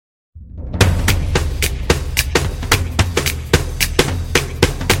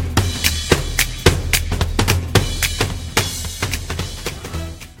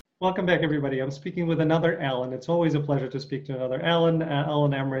Welcome back, everybody. I'm speaking with another Alan. It's always a pleasure to speak to another Alan, Alan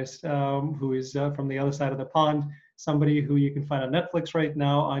Emrys, who is from the other side of the pond, somebody who you can find on Netflix right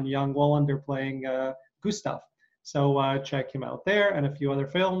now on Young Wallander playing Gustav. So check him out there and a few other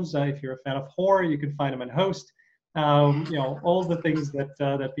films. If you're a fan of horror, you can find him in Host. All the things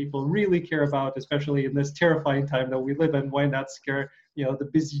that people really care about, especially in this terrifying time that we live in. Why not scare the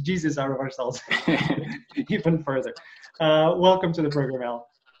busy Jesus out of ourselves even further? Welcome to the program, Alan.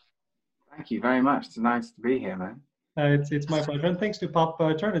 Thank you very much. It's nice to be here, man. It's my pleasure, and thanks to Pop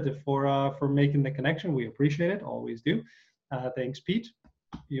Alternative for making the connection. We appreciate it, always do. Thanks, Pete,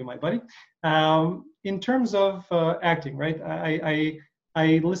 you my buddy. In terms of acting, right?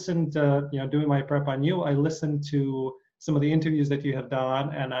 I listened, doing my prep on you. I listened to some of the interviews that you have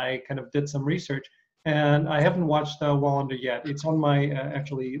done, and I kind of did some research. And I haven't watched Wallander yet. It's on my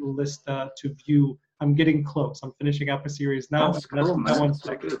actually list to view. I'm getting close. I'm finishing up a series now. That's cool, man.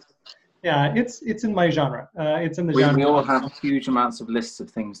 So good. Yeah, it's in my genre. It's in the genre. We all have huge amounts of lists of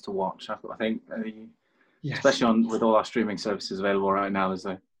things to watch. I think, yes. Especially with all our streaming services available right now, there's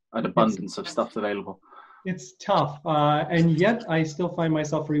an abundance of stuff available. It's tough, and yet I still find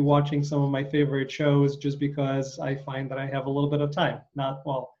myself rewatching some of my favorite shows just because I find that I have a little bit of time.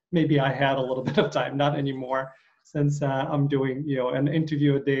 Maybe I had a little bit of time, not anymore, since I'm doing an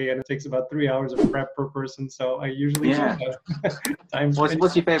interview a day, and it takes about 3 hours of prep per person. So I usually time.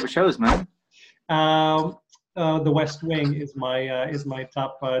 What's your favorite shows, man? The West Wing is my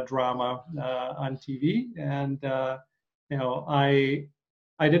top drama on TV, and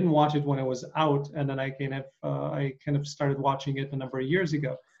I didn't watch it when it was out, and then I kind of started watching it a number of years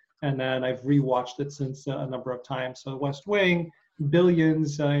ago, and then I've rewatched it since a number of times. So West Wing,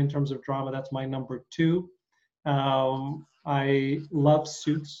 Billions in terms of drama, that's my number 2. I love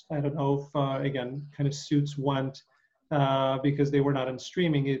Suits. I don't know if again, kind of Suits went because they were not in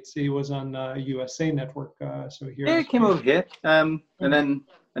streaming. It was on USA Network. So here. Yeah, it came over here, and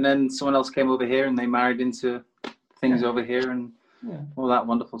then someone else came over here, and they married into things over here, and all that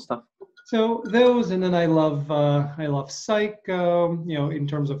wonderful stuff. So those, and then I love Psych. In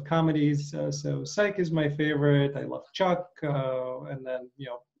terms of comedies, so Psych is my favorite. I love Chuck, and then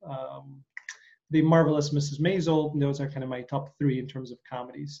The Marvelous Mrs. Maisel. Those are kind of my top 3 in terms of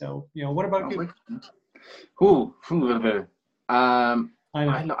comedies. So what about you? I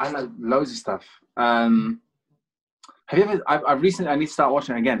like loads of stuff. Have you ever? I recently. I need to start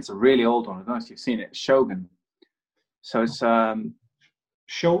watching it again. It's a really old one. I don't know if you've seen it. Shogun. So it's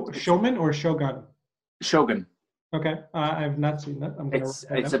Showman or Shogun? Shogun. Okay, I've not seen that.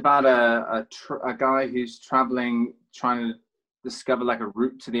 It's about a guy who's traveling, trying to discover like a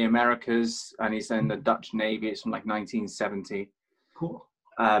route to the Americas, and he's in the Dutch Navy. It's from like 1970. Cool.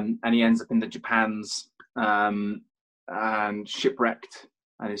 And he ends up in the Japans and shipwrecked,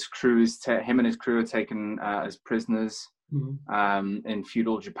 and him and his crew are taken as prisoners. Mm-hmm. In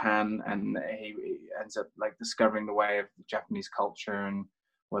feudal Japan, and he ends up like discovering the way of the Japanese culture and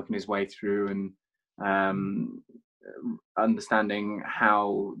working his way through, and understanding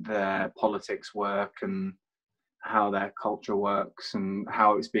how their politics work and how their culture works and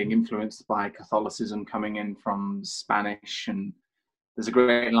how it's being influenced by Catholicism coming in from Spanish. And there's a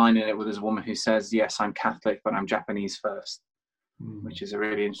great line in it where there's a woman who says, "Yes, I'm Catholic, but I'm Japanese first." Which is a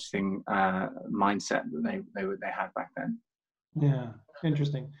really interesting mindset that they had back then. Yeah,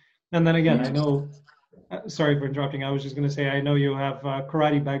 interesting. And then again, I know. Sorry for interrupting. I was just going to say, I know you have a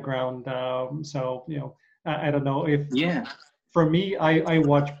karate background, so I don't know if. Yeah. For me, I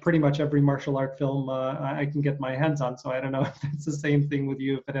watch pretty much every martial art film I can get my hands on. So I don't know if it's the same thing with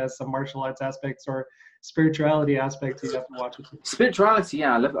you, if it has some martial arts aspects or spirituality aspects you have to watch it. Spirituality,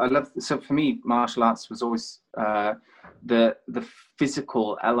 yeah, I love. So for me, martial arts was always the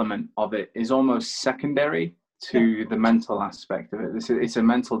physical element of it is almost secondary to the mental aspect of it. It's a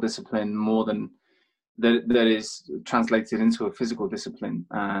mental discipline more than that is translated into a physical discipline.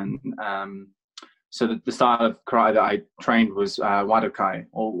 And so the style of karate that I trained was Wadokai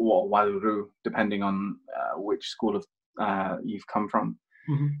or Waduru, depending on which school of you've come from.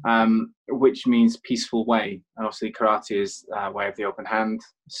 Mm-hmm. Which means peaceful way, and obviously karate is way of the open hand.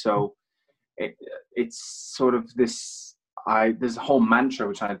 So it's sort of this. There's a whole mantra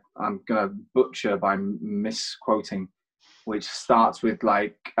which I'm gonna butcher by misquoting, which starts with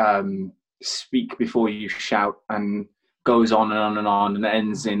like speak before you shout, and goes on and on and on, and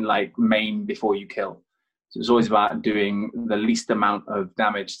ends in like maim before you kill. So it's always about doing the least amount of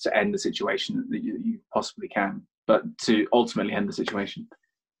damage to end the situation that you possibly can, but to ultimately end the situation.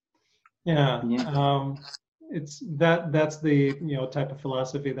 Yeah. It's that's the type of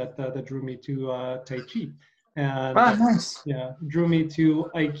philosophy that drew me to Tai Chi. and Nice. yeah, drew me to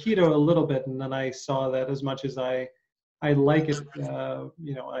Aikido a little bit, and then I saw that as much as I like it,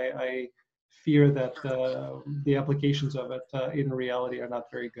 I fear that the applications of it in reality are not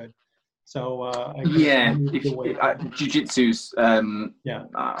very good. So I kind of moved away. Jiu-jitsu's. Yeah,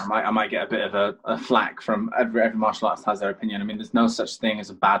 I might get a bit of a flack from every martial artist has their opinion. I mean, there's no such thing as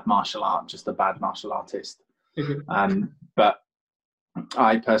a bad martial art, just a bad martial artist. But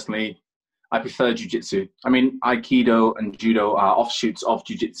I personally, I prefer jiu-jitsu. I mean, Aikido and Judo are offshoots of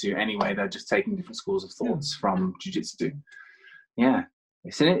jiu-jitsu anyway. They're just taking different schools of thoughts from jiu-jitsu. Yeah,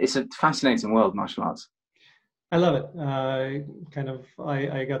 it's a fascinating world, martial arts. I love it.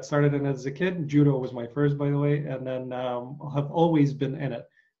 I got started in it as a kid. Judo was my first, by the way, and then have always been in it.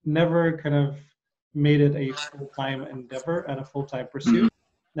 Never kind of made it a full-time endeavor and a full-time pursuit.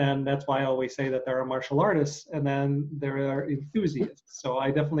 And that's why I always say that there are martial artists and then there are enthusiasts. So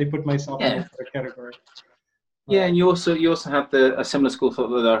I definitely put myself in that category. Yeah, and you also have a similar school of thought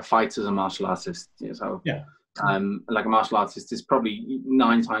that there are fighters and martial artists. So yeah, like a martial artist is probably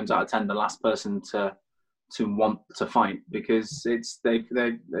 9 times out of 10 the last person to want to fight, because they're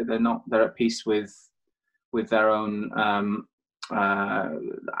at peace with their own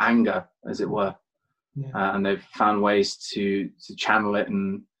anger, as it were. And they've found ways to channel it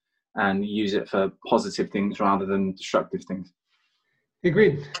and use it for positive things rather than destructive things.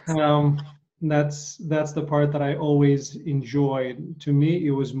 Agreed. That's the part that I always enjoyed. To me,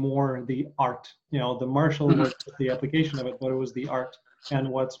 it was more the art. The martial was the application of it, but it was the art and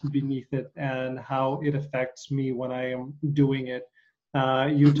what's beneath it and how it affects me when I am doing it.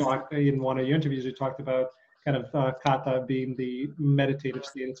 You talked in one of your interviews. You talked about kind of kata being the meditative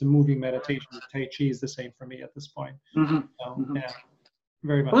state. It's a moving meditation. Tai Chi is the same for me at this point. Yeah,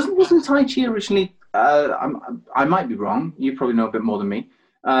 very much. Wasn't Tai Chi originally? I might be wrong. You probably know a bit more than me.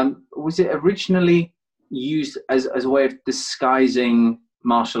 Was it originally used as a way of disguising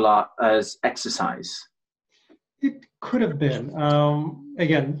martial art as exercise? It could have been.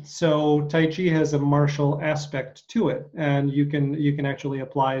 Again, so Tai Chi has a martial aspect to it, and you can actually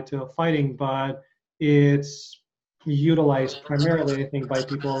apply it to fighting, but it's utilized primarily, I think, by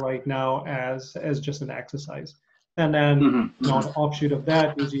people right now as just an exercise. And then an offshoot of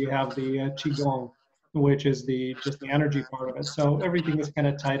that is you have the Qigong, which is just the energy part of it. So everything is kind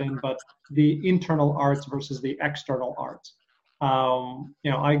of tied in, but the internal arts versus the external arts.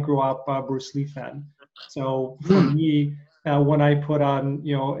 I grew up a Bruce Lee fan. So for me, when I put on,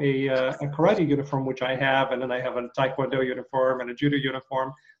 a karate uniform, which I have, and then I have a taekwondo uniform and a judo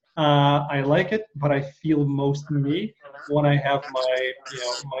uniform, I like it, but I feel most me when I have my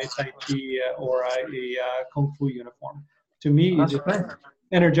Tai Chi or a Kung Fu uniform. To me,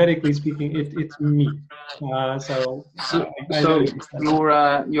 energetically speaking, it's me. So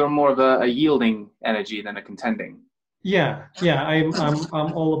you're more of a yielding energy than a contending. Yeah,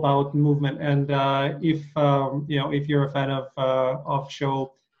 I'm all about movement, and if you're a fan of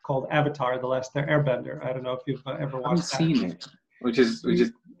show called Avatar: The Last Airbender, I don't know if you've ever watched that. I haven't seen it, which is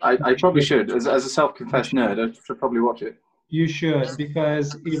I probably should, as a self-confessed nerd, I should probably watch it. You should,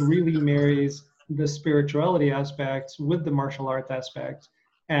 because it really marries the spirituality aspects with the martial arts aspects,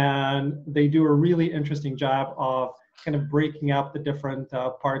 and they do a really interesting job of kind of breaking up the different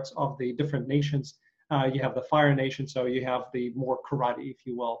parts of the different nations. You have the Fire Nation, so you have the more karate, if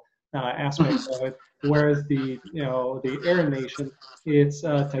you will, aspects of it. Whereas the Air Nation, it's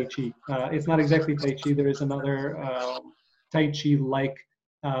Tai Chi. It's not exactly Tai Chi. There is another Tai Chi-like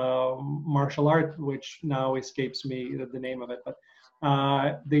martial art, which now escapes me the name of it, but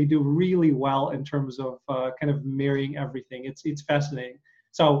they do really well in terms of kind of marrying everything. It's fascinating.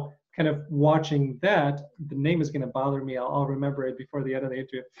 So kind of watching that, the name is going to bother me. I'll remember it before the end of the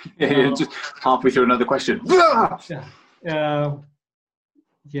interview. Just halfway through another question. Okay, I'm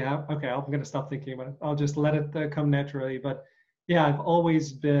going to stop thinking about it. I'll just let it come naturally. But yeah, I've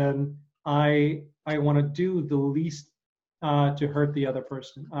always been, I want to do the least to hurt the other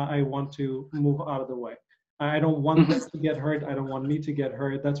person. I want to move out of the way. I don't want them to get hurt. I don't want me to get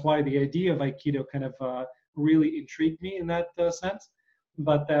hurt. That's why the idea of Aikido kind of really intrigued me in that sense.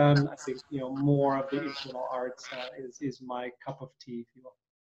 But then I think more of the internal arts is my cup of tea, if you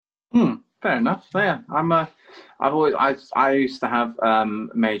will. Fair enough. Yeah, I used to have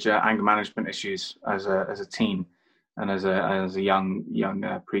major anger management issues as a teen and as a young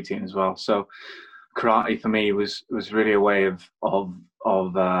preteen as well. So karate for me was really a way of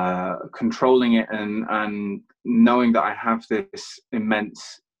controlling it and knowing that I have this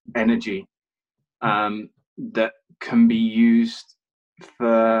immense energy that can be used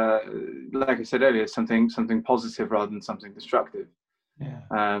for, like I said earlier, something positive rather than something destructive.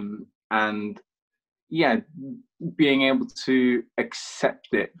 Yeah. And yeah, being able to accept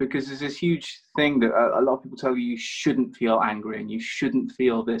it, because there's this huge thing that a lot of people tell you, you shouldn't feel angry and you shouldn't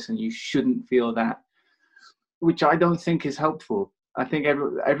feel this and you shouldn't feel that, which I don't think is helpful. I think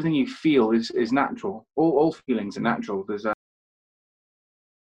everything you feel is natural. All feelings are natural. There's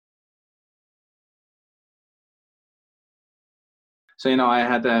So, you know,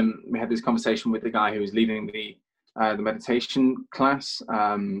 we had this conversation with the guy who was leading the meditation class,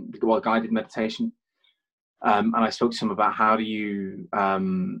 guided meditation, and I spoke to him about you're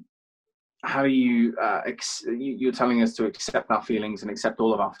telling us to accept our feelings and accept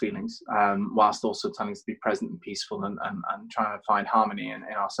all of our feelings, whilst also telling us to be present and peaceful and trying to find harmony in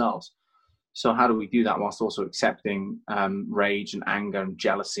ourselves. So how do we do that whilst also accepting rage and anger and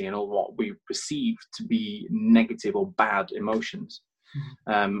jealousy and all what we perceive to be negative or bad emotions?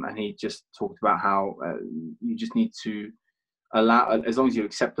 And he just talked about how you just need to allow, as long as you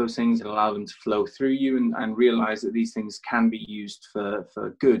accept those things and allow them to flow through you, and realize that these things can be used for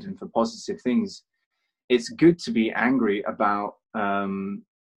good and for positive things. It's good to be angry about I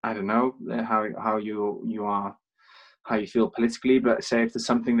don't know how you are, how you feel politically, but say if there's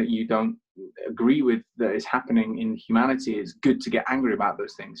something that you don't agree with that is happening in humanity, it's good to get angry about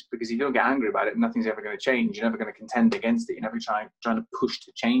those things, because if you don't get angry about it, nothing's ever going to change. You're never going to contend against it. You're never trying to push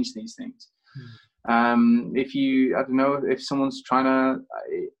to change these things. If someone's trying to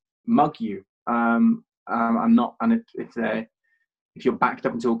mug you, if you're backed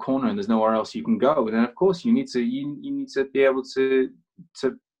up into a corner and there's nowhere else you can go, then of course you need to be able to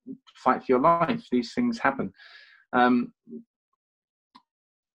fight for your life. These things happen.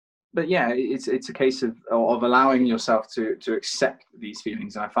 But yeah, it's a case of allowing yourself to accept these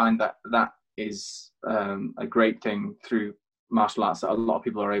feelings, and I find that is a great thing through martial arts that a lot of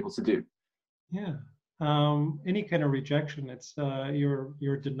people are able to do. Yeah. Any kind of rejection, it's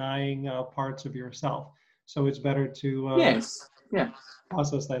you're denying parts of yourself. So it's better to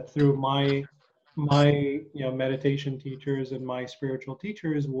process that through my meditation teachers and my spiritual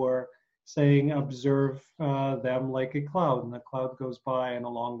teachers were saying, observe them like a cloud, and the cloud goes by, and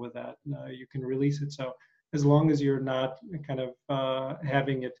along with that, you can release it. So as long as you're not kind of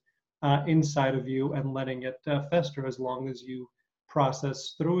having it inside of you and letting it fester, as long as you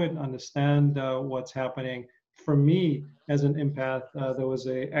process through it, understand what's happening. For me, as an empath, there was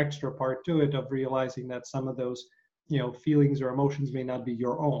an extra part to it of realizing that some of those, feelings or emotions may not be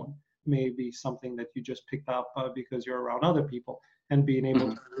your own, may be something that you just picked up because you're around other people, and being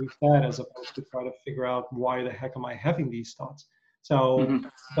able to release that as opposed to try to figure out why the heck am I having these thoughts. So,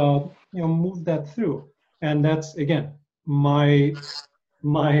 move that through, and that's again my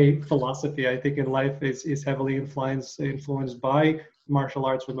philosophy, I think, in life is heavily influenced by martial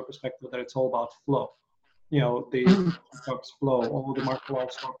arts, from the perspective that it's all about flow. The talks flow, all the martial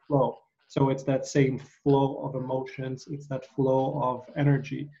arts talk flow. So it's that same flow of emotions, it's that flow of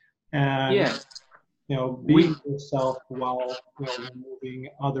energy, and being yourself while removing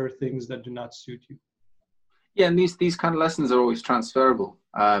other things that do not suit you. Yeah, and these kind of lessons are always transferable.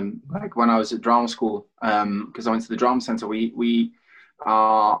 Like when I was at drama school, because I went to the drama center,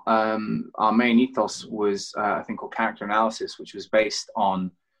 our main ethos was a thing called character analysis, which was based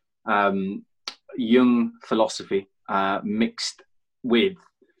on Jung philosophy mixed with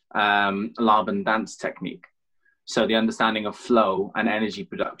Laban dance technique. So the understanding of flow and energy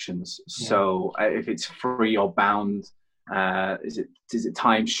productions. Yeah. So if it's free or bound, is it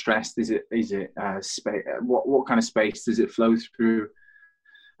time stressed? Is it space? What kind of space does it flow through?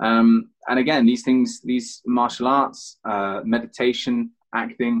 And again, these martial arts, meditation,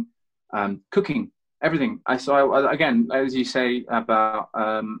 acting, cooking, everything. Again, as you say about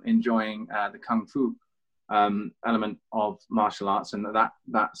enjoying the kung fu element of martial arts, and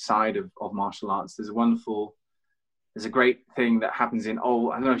that side of martial arts, there's a great thing that happens in I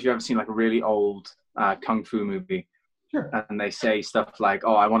don't know if you've ever seen like a really old kung fu movie. Sure. And they say stuff like,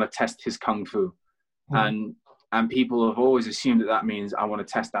 I want to test his kung fu. And people have always assumed that means I want to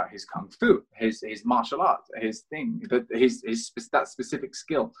test out his kung fu, his martial art, his thing, but his that specific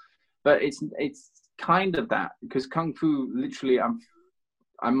skill. But it's kind of that, because kung fu literally,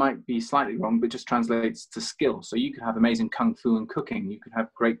 I might be slightly wrong, but just translates to skill. So you could have amazing kung fu in cooking. You could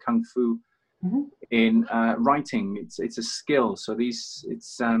have great kung fu in writing. It's a skill. So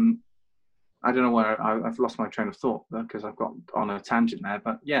I don't know where I've lost my train of thought because I've got on a tangent there.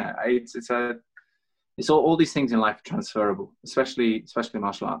 But yeah, it's all these things in life are transferable, especially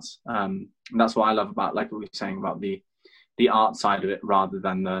martial arts. And that's what I love about, like what we were saying about the art side of it, rather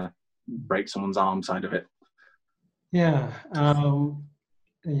than the break someone's arm side of it. Yeah.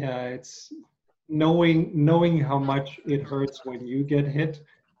 It's knowing how much it hurts when you get hit,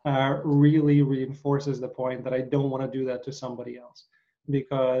 really reinforces the point that I don't want to do that to somebody else,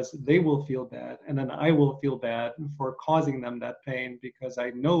 because they will feel bad, and then I will feel bad for causing them that pain, because I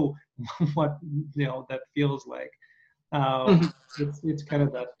know what that feels like. It's kind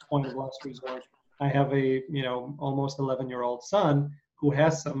of that point of last resort. I have a almost 11-year-old son who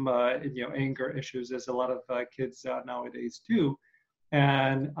has some anger issues, as a lot of kids nowadays do.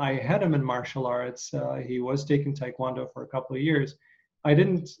 And I had him in martial arts. He was taking Taekwondo for a couple of years. I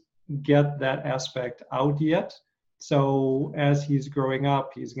didn't get that aspect out yet. So as he's growing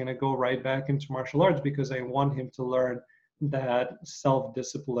up, he's going to go right back into martial arts, because I want him to learn that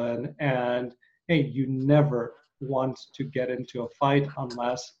self-discipline. And hey, you never want to get into a fight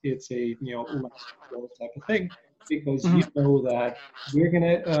unless it's a type of thing, because you know that you're going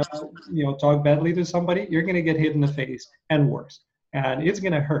to talk badly to somebody, you're going to get hit in the face and worse, and it's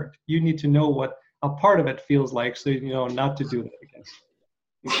going to hurt. You need to know what a part of it feels like, so not to do that again.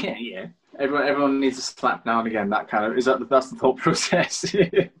 Yeah. Everyone needs a slap now and again. That's the thought process.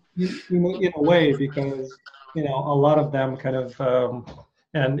 In a way, because a lot of them kind of,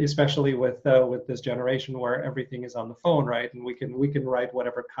 and especially with this generation where everything is on the phone, right? And we can write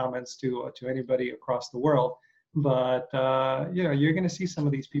whatever comments to anybody across the world, but you're going to see some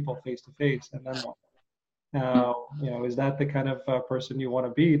of these people face to face, and then what? Now, is that the kind of person you want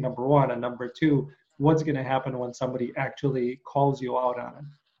to be? Number one, and number two, what's going to happen when somebody actually calls you out on it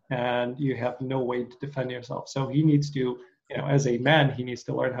and you have no way to defend yourself? So he needs to, as a man, he needs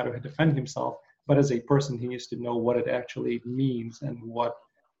to learn how to defend himself. But as a person, he needs to know what it actually means and what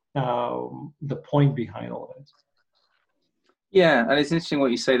the point behind all of it. Yeah, and it's interesting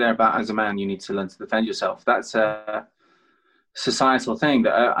what you say there about, as a man, you need to learn to defend yourself. That's a societal thing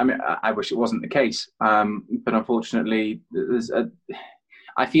that I wish it wasn't the case. But unfortunately,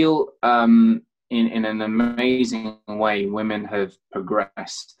 I feel in an amazing way, women have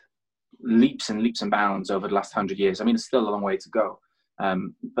progressed leaps and leaps and bounds over the last 100 years. I mean, it's still a long way to go.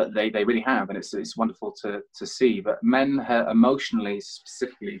 But they really have, and it's wonderful to see. But men emotionally,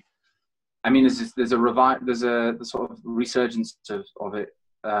 specifically, I mean, there's a sort of resurgence of it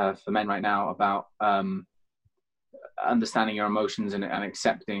for men right now, about understanding your emotions and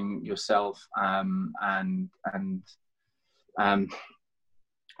accepting yourself, and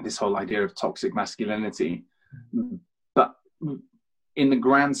this whole idea of toxic masculinity. But in the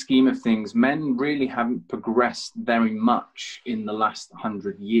grand scheme of things, men really haven't progressed very much in the last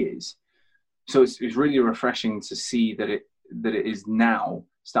 100 years. So it's really refreshing to see that it is now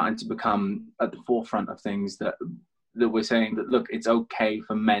starting to become at the forefront of things, that we're saying that, look, it's okay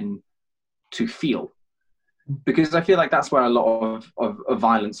for men to feel. Because I feel like that's where a lot of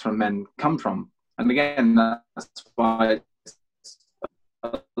violence from men come from. And again, that's why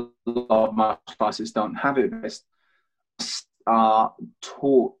a lot of martial artists don't have it. Are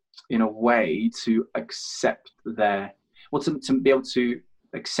taught in a way to accept to be able to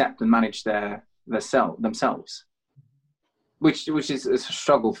accept and manage themselves, which is a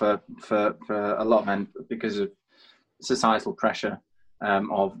struggle for a lot of men, because of societal pressure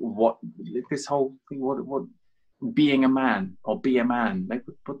of what this whole thing, what being a man or be a man, like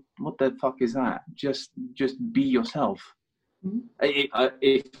what the fuck is that? Just be yourself.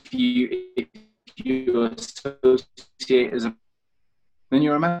 If you associate as then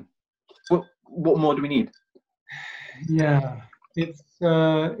you're a man. What more do we need? Yeah, it's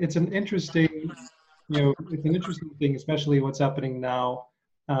an interesting, it's an interesting thing, especially what's happening now.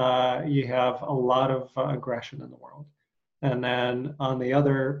 You have a lot of aggression in the world, and then on the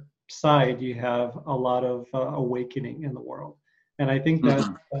other side, you have a lot of awakening in the world. And I think that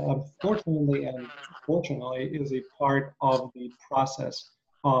unfortunately and fortunately is a part of the process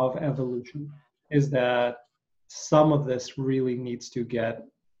of evolution, is that some of this really needs to get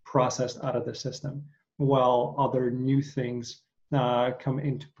processed out of the system while other new things come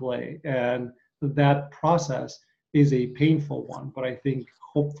into play. And that process is a painful one, but I think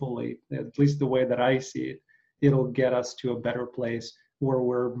hopefully, at least the way that I see it, it'll get us to a better place where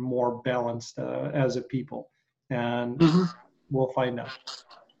we're more balanced as a people. And we'll find out.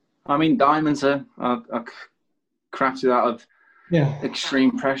 I mean, diamonds are crafted out of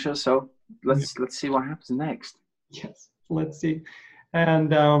extreme pressure, so let's see what happens next. Yes, let's see.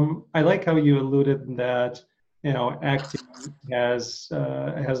 And I like how you alluded that acting has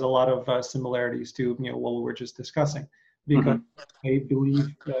a lot of similarities to what we were just discussing, because I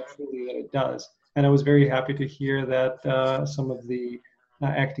believe truly that it does. And I was very happy to hear that some of the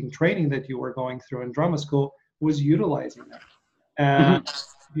acting training that you were going through in drama school was utilizing that. And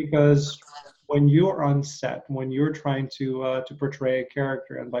because when you're on set, when you're trying to portray a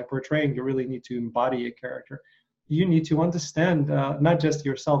character, and by portraying, you really need to embody a character, you need to understand not just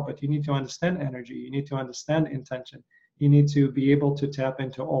yourself, but you need to understand energy. You need to understand intention. You need to be able to tap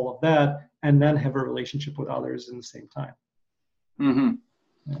into all of that and then have a relationship with others in the same time. Mm-hmm.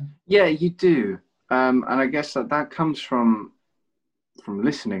 Yeah, you do. And I guess that comes from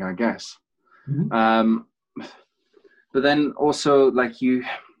listening, I guess. Mm-hmm. But then also, like,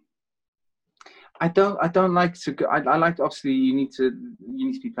 I don't like to go, I like, obviously you need to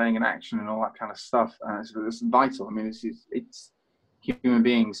be playing an action and all that kind of stuff. It's vital. I mean, it's human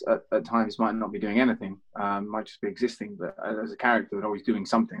beings at times might not be doing anything, might just be existing, but as a character they're always doing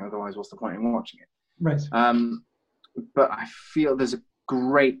something, otherwise what's the point in watching it? Right. But I feel there's a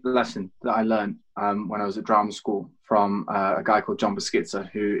great lesson that I learned when I was at drama school from a guy called John Boskitzer,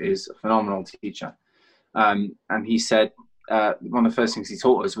 who is a phenomenal teacher. And he said, one of the first things he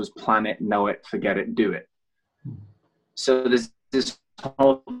taught us was plan it, know it, forget it, do it. So there's this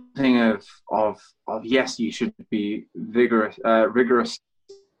whole thing of yes, you should be rigorous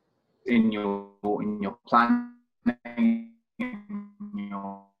in your planning, in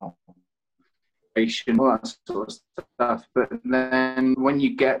your all that sort of stuff. But then when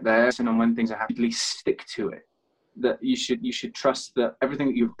you get there and when things are happening, stick to it. That you should trust that everything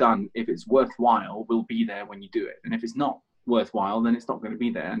that you've done, if it's worthwhile, will be there when you do it. And if it's not worthwhile, then it's not going to be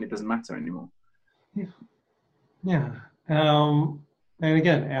there and it doesn't matter anymore. Yeah. And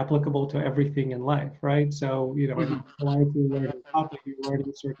again, applicable to everything in life, right? So, you know, life, you learn a topic, you learn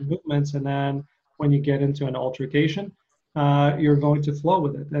certain movements, and then when you get into an altercation, you're going to flow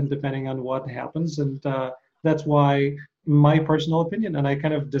with it, and depending on what happens. And that's why my personal opinion, and I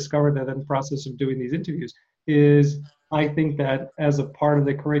kind of discovered that in the process of doing these interviews, is I think that as a part of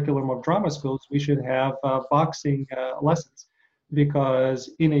the curriculum of drama schools, we should have boxing lessons, because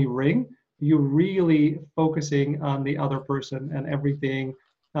in a ring, you're really focusing on the other person, and everything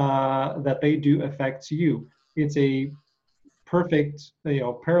that they do affects you. It's a perfect,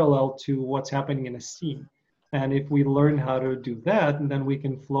 parallel to what's happening in a scene. And if we learn how to do that, then we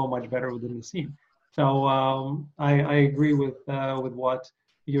can flow much better within the scene. So I agree with what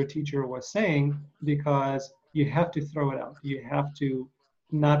your teacher was saying, because you have to throw it out. You have to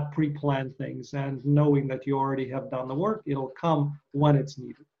not pre-plan things, and knowing that you already have done the work, it'll come when it's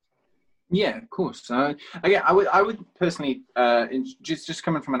needed. Yeah, of course. Again, I would personally, just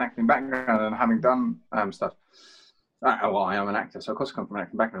coming from an acting background and having done stuff. Well, I am an actor, so of course I come from an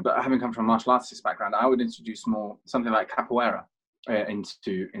acting background. But having come from a martial artist background, I would introduce more something like capoeira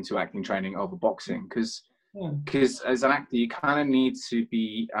into acting training over boxing, because as an actor you kind of need to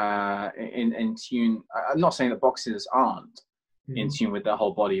be in tune. I'm not saying that boxers aren't in tune with their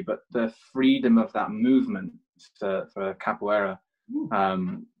whole body, but the freedom of that movement for capoeira.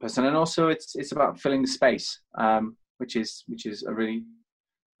 Person, and also it's about filling the space, which is a really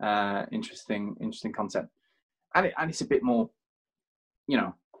interesting concept, and it's a bit more,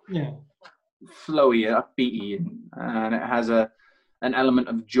 flowy, upbeaty, and it has an element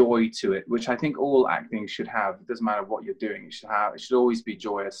of joy to it, which I think all acting should have. It doesn't matter what you're doing; it should always be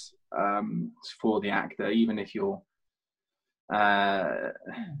joyous for the actor, even if you're.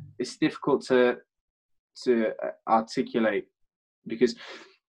 It's difficult to articulate, because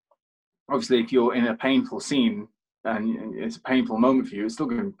obviously if you're in a painful scene and it's a painful moment for you, it's still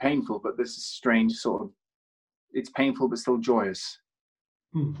going to be painful, but this is strange sort of, it's painful but still joyous.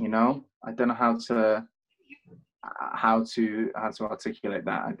 I don't know how to articulate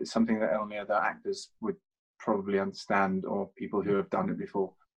that. It's something that only other actors would probably understand, or people who have done it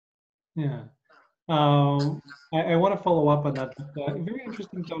before. I want to follow up on that. Very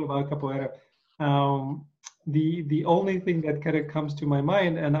interesting thought about capoeira. The only thing that kind of comes to my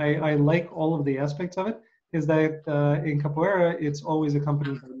mind, and I like all of the aspects of it, is that in capoeira, it's always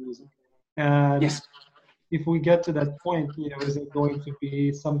accompanied by music. And yes. If we get to that point, is it going to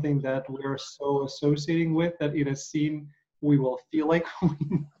be something that we're so associating with that in a scene we will feel like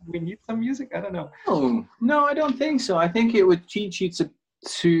we need some music? I don't know. Oh, no, I don't think so. I think it would teach you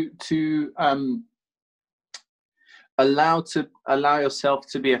to allow yourself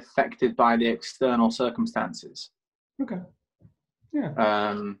to be affected by the external circumstances. Okay.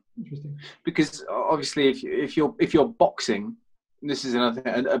 Yeah. Interesting. Because obviously, if you're boxing, this is another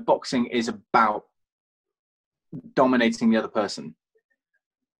thing. Boxing is about dominating the other person,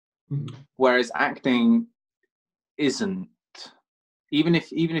 whereas acting isn't. Even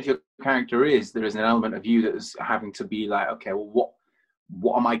if your character is, there is an element of you that is having to be like, okay, well,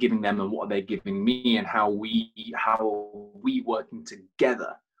 what am I giving them, and what are they giving me, and how are we working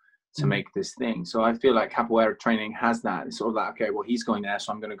together to make this thing. So I feel like capoeira training has that. It's sort of like, okay, well, he's going there,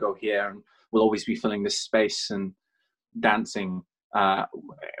 so I'm going to go here, and we'll always be filling this space and dancing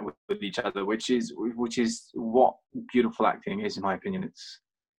with each other, which is what beautiful acting is, in my opinion. It's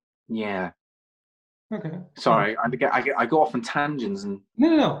Okay. Sorry, I go off on tangents and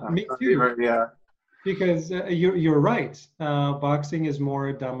no, me too. Yeah. Because you're right. Boxing is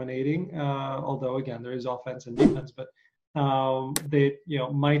more dominating, although again there is offense and defense. But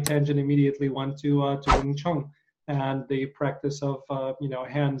my tangent immediately went to Wing Chun and the practice of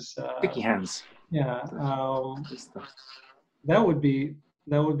hands. Sticky hands. Yeah. That would be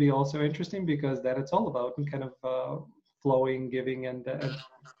also interesting, because that it's all about and kind of flowing, giving, and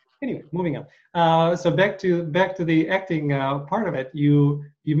anyway, moving on. So back to the acting part of it. You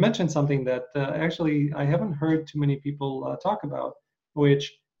mentioned something that actually I haven't heard too many people talk about,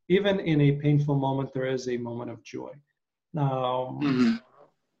 which even in a painful moment, there is a moment of joy.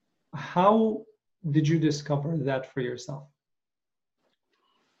 How did you discover that for yourself?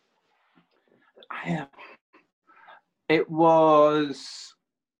 It was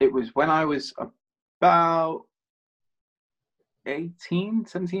when I was about 17,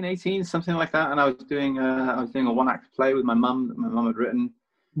 18, something like that, and I was doing a one-act play with my mum that my mum had written,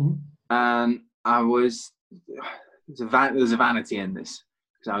 and there's a vanity in this,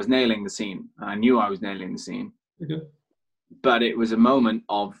 because I was nailing the scene. I knew I was nailing the scene, but it was a moment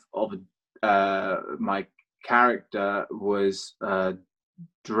of my character was a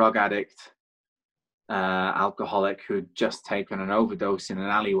drug addict, alcoholic who'd just taken an overdose in an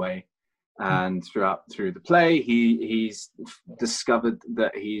alleyway. And through the play, he's discovered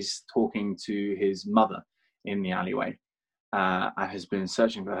that he's talking to his mother in the alleyway, and has been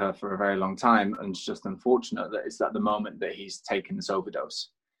searching for her for a very long time. And it's just unfortunate that it's at the moment that he's taken this overdose,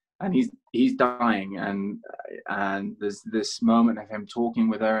 and he's dying. And there's this moment of him talking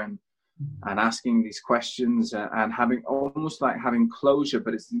with her and asking these questions and having almost like having closure,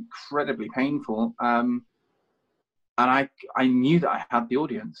 but it's incredibly painful. And I knew that I had the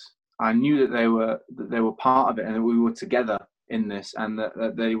audience. I knew that they were part of it, and that we were together in this, and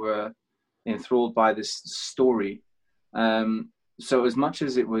that they were enthralled by this story. So as much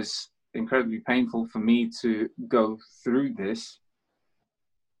as it was incredibly painful for me to go through this,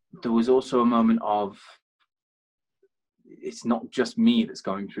 there was also a moment of, it's not just me that's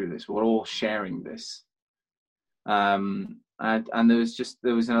going through this. We're all sharing this. And there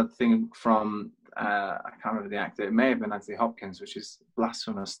was another thing from, I can't remember the actor. It may have been Anthony Hopkins, which is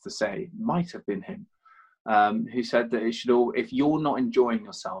blasphemous to say. Might have been him, who said that if you're not enjoying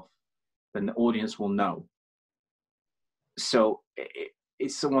yourself, then the audience will know. So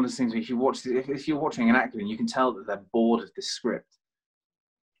it's one of those things where if you're watching an actor and you can tell that they're bored of this script,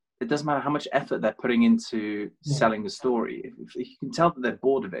 it doesn't matter how much effort they're putting into selling the story. If you can tell that they're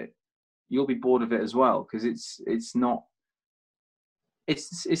bored of it, you'll be bored of it as well, because it's not.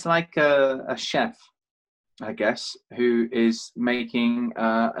 It's like a chef, I guess, who is making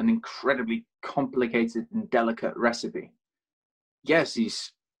an incredibly complicated and delicate recipe. Yes,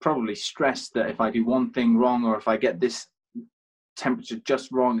 he's probably stressed that if I do one thing wrong, or if I get this temperature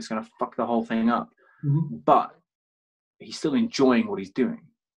just wrong, it's going to fuck the whole thing up. But he's still enjoying what he's doing,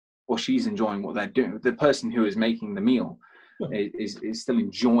 or she's enjoying what they're doing. The person who is making the meal is still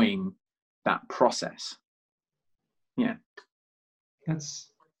enjoying that process. Yeah.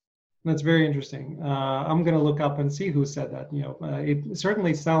 That's very interesting. I'm going to look up and see who said that. It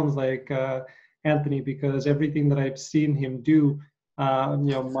certainly sounds like Anthony, because everything that I've seen him do,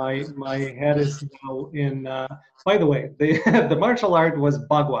 my head is now in. By the way, the martial art was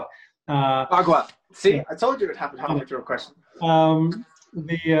Bagua. Bagua. See, I told you it happened halfway through a question.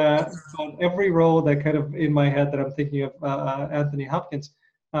 Every role that kind of in my head that I'm thinking of Anthony Hopkins,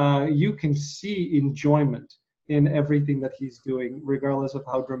 you can see enjoyment in everything that he's doing, regardless of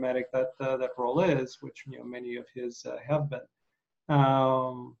how dramatic that role is, which many of his have been.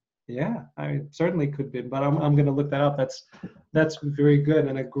 I certainly could be, but I'm going to look that up. That's very good,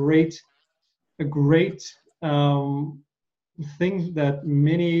 and a great thing that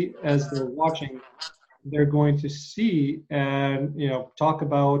many, as they're watching, they're going to see and talk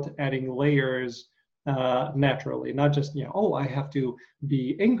about adding layers naturally, not just I have to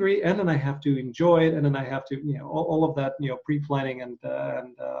be angry and then I have to enjoy it and then I have to all of that pre-planning and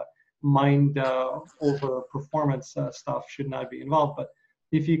mind over performance stuff should not be involved. But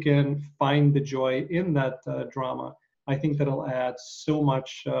if you can find the joy in that drama, I think that'll add so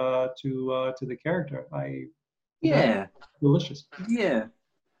much to the character. Delicious. Yeah,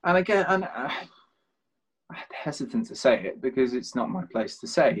 and again, and I'm hesitant to say it because it's not my place to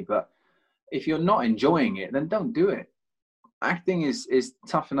say, but if you're not enjoying it, then don't do it. Acting is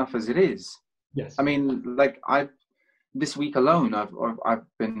tough enough as it is. Yes. I mean, like this week alone, I've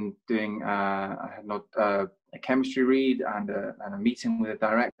been doing a chemistry read and a meeting with a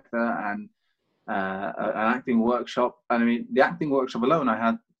director and an acting workshop. And I mean, the acting workshop alone,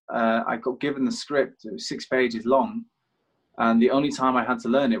 I got given the script. It was 6 pages long, and the only time I had to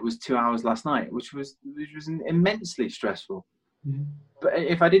learn it was 2 hours last night, which was immensely stressful. Mm-hmm. But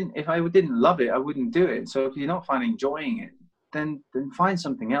if I didn't love it, I wouldn't do it. So if you're not enjoying it, then find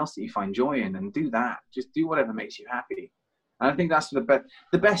something else that you find joy in and do that. Just do whatever makes you happy. And I think that's the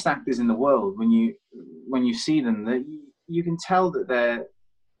best actors in the world. When you see them, that you can tell that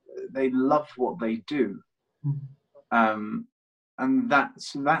they love what they do, and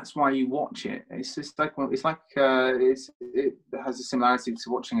that's why you watch it. It's just like it has a similarity to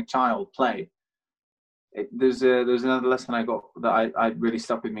watching a child play. There's another lesson I got that I really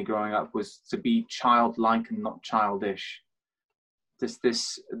stuck with me growing up, was to be childlike and not childish.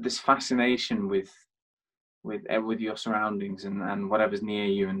 This fascination with your surroundings and whatever's near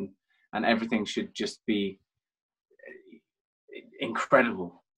you, and everything should just be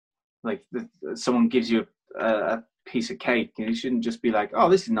incredible. Like someone gives you a piece of cake, and you shouldn't just be like, "Oh,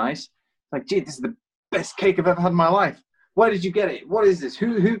 this is nice." Like, gee, this is the best cake I've ever had in my life. Where did you get it? What is this?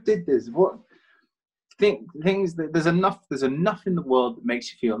 Who did this? What things that there's enough in the world that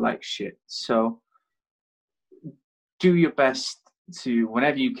makes you feel like shit. So do your best to,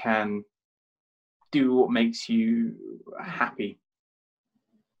 whenever you can, do what makes you happy.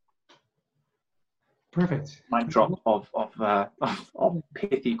 Perfect. Mic drop of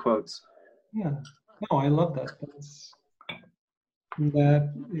pithy quotes. Yeah. No, I love that.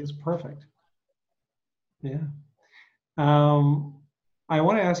 That is perfect. Yeah. I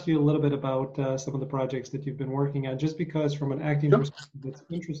want to ask you a little bit about some of the projects that you've been working on, just because from an acting perspective, it's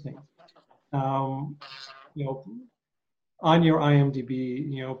interesting. On your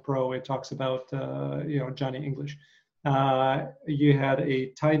IMDb, pro, it talks about, Johnny English. You had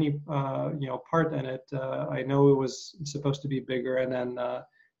a tiny, part in it. I know it was supposed to be bigger, and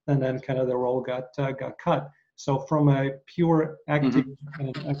then kind of the role got cut. So from a pure acting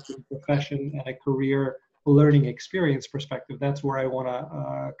and an acting profession and a career learning experience perspective, that's where I want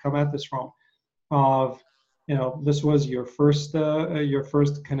to come at this from. This was your first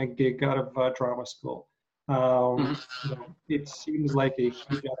kind of gig out of drama school. It seems like a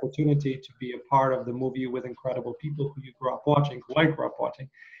huge opportunity to be a part of the movie with incredible people who you grew up watching, who I grew up watching,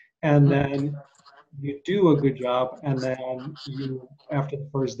 and then you do a good job, and then after the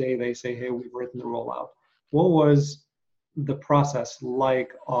first day, they say, "Hey, we've written the role out." What was the process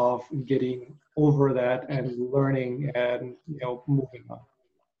like of getting over that and learning and moving on?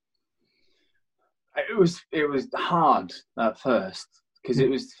 It was hard at first because it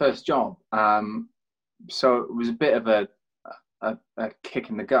was the first job. So it was a bit of a kick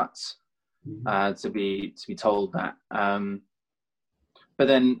in the guts to be told that. But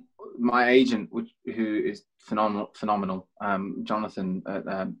then my agent, who is phenomenal, Jonathan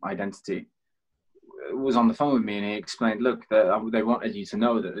at Identity, was on the phone with me, and he explained, "Look, they wanted you to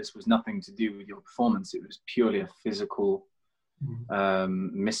know that this was nothing to do with your performance. It was purely a physical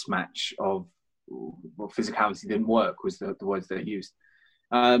mismatch of physicality didn't work," was the words they used.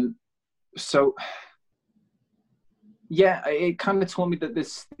 So yeah, it kind of taught me that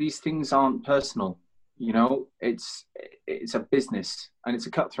these things aren't personal. It's a business, and it's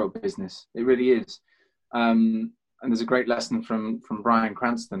a cutthroat business. It really is. And there's a great lesson from Bryan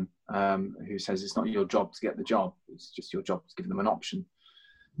Cranston, who says it's not your job to get the job; it's just your job to give them an option.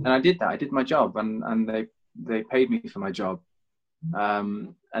 And I did that. I did my job, and they paid me for my job.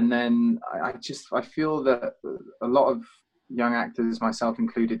 And then I feel that a lot of young actors, myself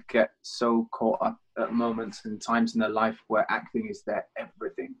included, get so caught up at moments and times in their life where acting is their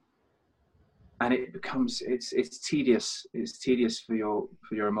everything, and it becomes it's tedious. It's tedious for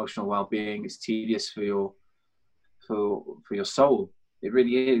your emotional well-being. It's tedious for your soul. It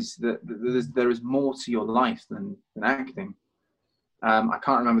really is. There is more to your life than acting. I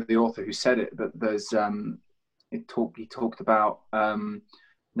can't remember the author who said it, but there's he talked about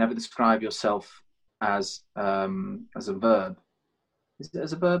never describe yourself as a verb. Is it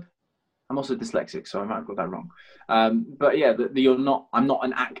as a verb? I'm also dyslexic, so I might have got that wrong. But yeah, I'm not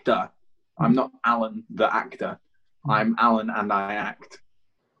an actor. I'm not Alan the actor. I'm Alan and I act.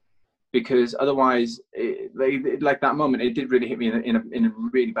 Because otherwise, like that moment, it did really hit me in a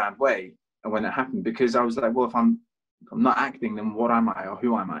really bad way when it happened. Because I was like, well, if I'm not acting, then what am I, or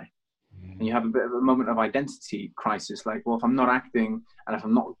who am I? And you have a bit of a moment of identity crisis. Like, well, if I'm not acting, and if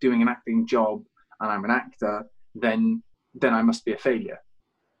I'm not doing an acting job, and I'm an actor, then I must be a failure.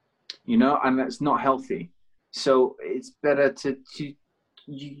 And that's not healthy. So it's better to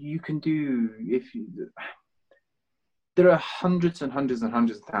you can do there are hundreds and hundreds and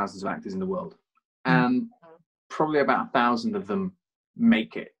hundreds of thousands of actors in the world, and probably about 1,000 of them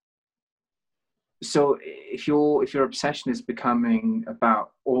make it. So if your obsession is becoming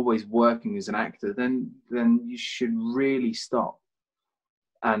about always working as an actor, then you should really stop,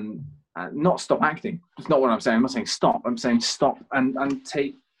 and not stop acting. It's not what I'm saying. I'm not saying stop. I'm saying stop and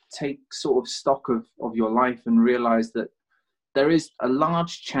take sort of stock of your life and realize that there is a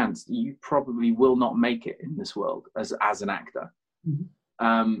large chance that you probably will not make it in this world as an actor.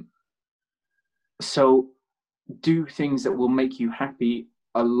 Mm-hmm. So do things that will make you happy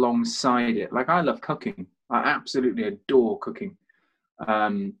alongside it. Like, I love cooking. I absolutely adore cooking.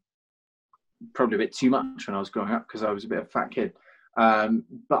 Probably a bit too much when I was growing up because I was a bit of a fat kid.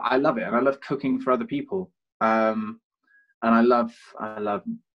 But I love it, and I love cooking for other people. And I love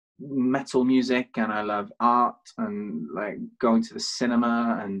metal music, and I love art, and like going to the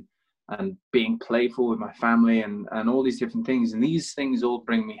cinema and being playful with my family, and all these different things. And these things all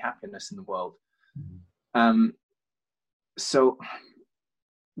bring me happiness in the world. So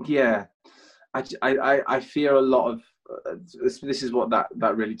yeah, I fear a lot of this is what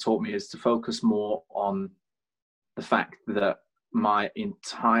that really taught me, is to focus more on the fact that my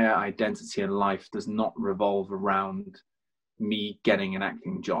entire identity in life does not revolve around me getting an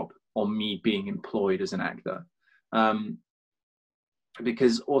acting job or me being employed as an actor,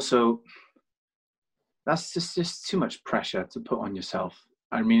 because also that's just too much pressure to put on yourself.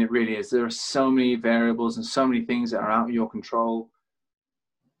 I mean, it really is. There are so many variables and so many things that are out of your control.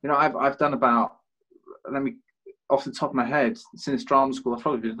 You know, I've done about, off the top of my head, since drama school, I've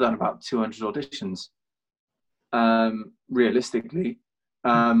probably done about 200 auditions. Realistically,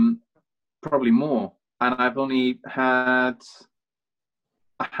 probably more. And I've only had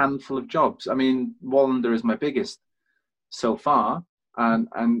a handful of jobs. I mean, Wallander is my biggest so far. And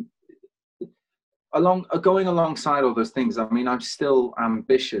going alongside all those things, I mean, I'm still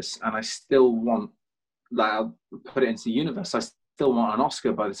ambitious, and I still want, like, I'll put it into the universe, I still want an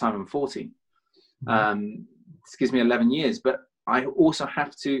Oscar by the time I'm 40. This gives me 11 years, but I also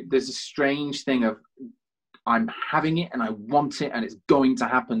have to, there's a strange thing of, I'm having it and I want it and it's going to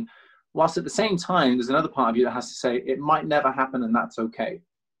happen, whilst at the same time there's another part of you that has to say it might never happen, and that's okay.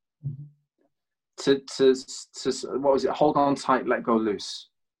 To what was it, hold on tight, let go loose.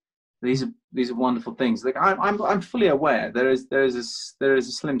 These are wonderful things. Like, I'm fully aware there is a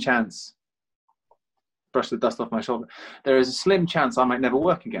slim chance, brush the dust off my shoulder, there is a slim chance I might never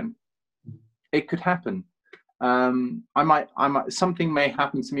work again. It could happen. I might something may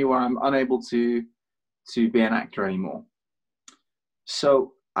happen to me where I'm unable to be an actor anymore.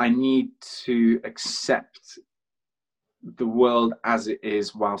 So I need to accept the world as it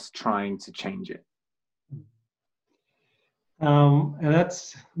is whilst trying to change it. And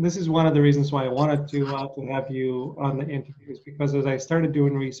this is one of the reasons why I wanted to have you on the interviews, because as I started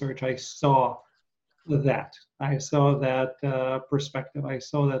doing research, I saw that perspective, I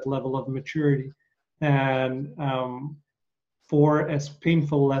saw that level of maturity, and for as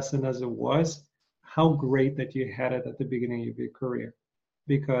painful lesson as it was, how great that you had it at the beginning of your career,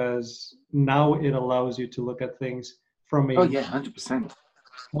 because now it allows you to look at things from a 100%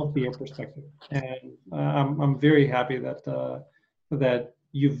 healthier perspective. And I'm very happy that that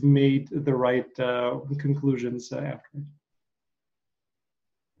you've made the right conclusions after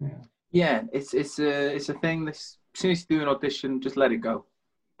it. Yeah, it's a thing. As soon as you do an audition, just let it go,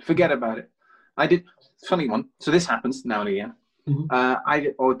 forget about it. I did, funny one. So this happens now and again. Mm-hmm. I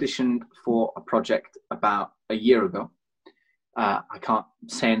auditioned for a project about a year ago. I can't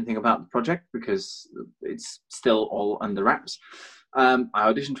say anything about the project because it's still all under wraps. I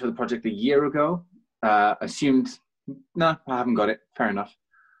auditioned for the project a year ago, assumed, no, I haven't got it. Fair enough.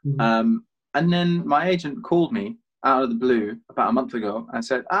 Mm-hmm. And then my agent called me out of the blue about a month ago and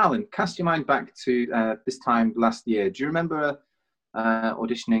said, Alan, cast your mind back to this time last year. Do you remember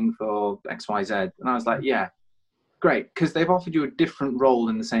auditioning for XYZ? And I was like, yeah, great, because they've offered you a different role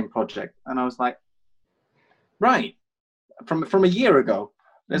in the same project. And I was like, right, from a year ago.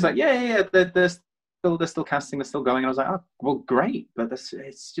 And it's like, yeah, they're still casting, they're still going. And I was like, oh, well, great, but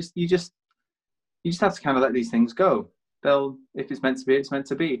it's just you just have to kind of let these things go. If it's meant to be, it's meant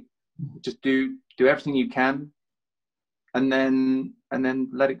to be. Just do everything you can, and then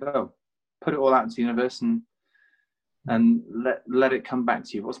let it go. Put it all out into the universe, and let it come back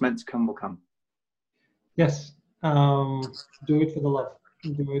to you. What's meant to come will come. Yes. Do it for the love.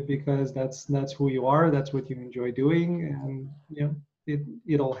 Do it because that's who you are. That's what you enjoy doing, and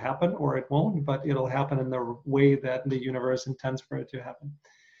it'll happen or it won't, but it'll happen in the way that the universe intends for it to happen.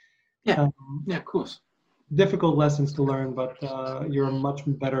 Yeah, of course. Difficult lessons to learn, but you're much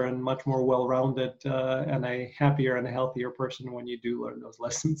better and much more well-rounded and a happier and a healthier person when you do learn those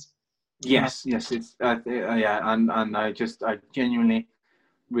lessons. Yes, yes, it's yeah, and I genuinely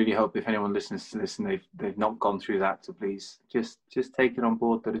really hope if anyone listens to this and they've not gone through that, to please just take it on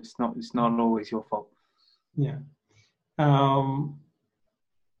board that it's not always your fault. Yeah. Um,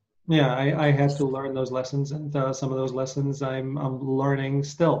 yeah, I had to learn those lessons, and some of those lessons I'm learning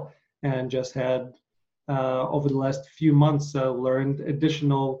still, and just had over the last few months learned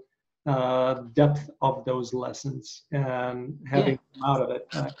additional depth of those lessons, and having come out of it,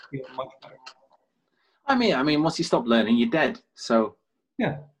 I feel much better. I mean, once you stop learning, you're dead. So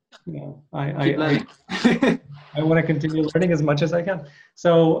yeah, keep learning. I want to continue learning as much as I can.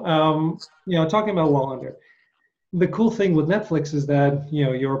 So, talking about Wallander, the cool thing with Netflix is that,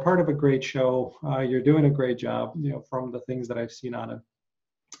 you're a part of a great show. You're doing a great job, from the things that I've seen on it.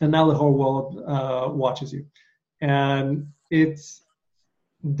 And now the whole world watches you. And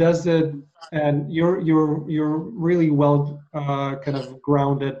and you're really well kind of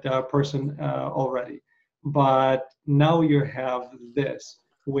grounded person already. But now you have this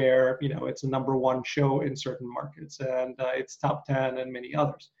where, it's a #1 show in certain markets, and it's top 10 and many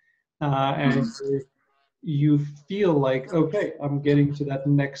others. And you feel like, okay, I'm getting to that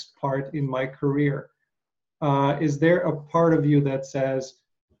next part in my career. Is there a part of you that says,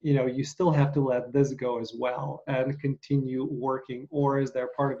 you still have to let this go as well and continue working? Or is there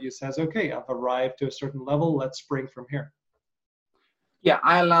a part of you says, okay, I've arrived to a certain level, let's spring from here? Yeah,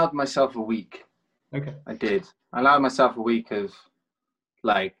 I allowed myself a week. Okay. I did. I allowed myself a week of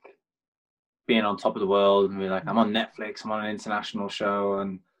like being on top of the world and be like, I'm on Netflix, I'm on an international show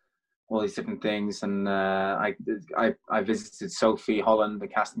and all these different things. And I visited Sophie Holland, the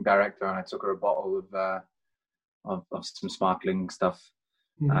casting director, and I took her a bottle of some sparkling stuff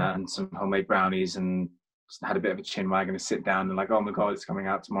and some homemade brownies, and just had a bit of a chin wag and a sit down and like, oh my God, it's coming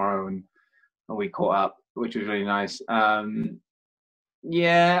out tomorrow. And we caught up, which was really nice. My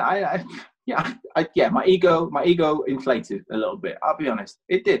ego inflated a little bit. I'll be honest,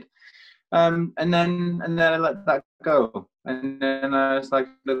 it did. And then I let that go. And then I was like,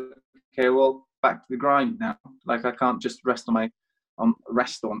 okay, well, back to the grind now. Like I can't just rest on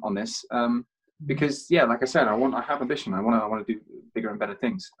this. Because like I said, I have ambition. I want to do bigger and better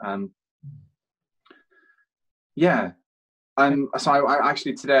things. So I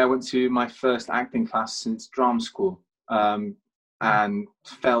actually today I went to my first acting class since drama school, and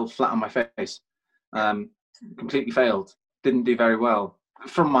fell flat on my face. Completely failed. Didn't do very well,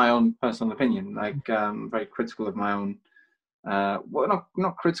 from my own personal opinion. Like very critical of my own. Well,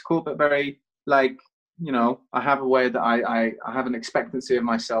 not critical, but very like, I have a way that I have an expectancy of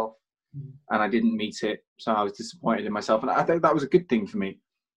myself. And I didn't meet it, so I was disappointed in myself. And I think that was a good thing for me.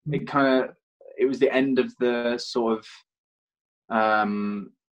 It was the end of the sort of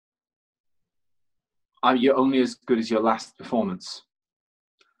you're only as good as your last performance,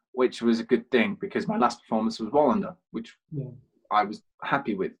 which was a good thing because my last performance was Wallander, which I was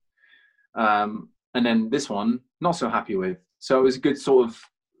happy with. And then this one, not so happy with. So it was a good sort of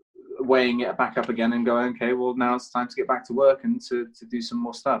weighing it back up again and going, okay, well, now it's time to get back to work and to do some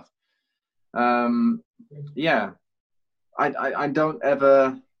more stuff. I don't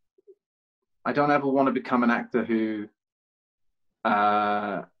ever want to become an actor who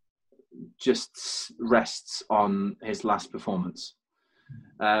just rests on his last performance.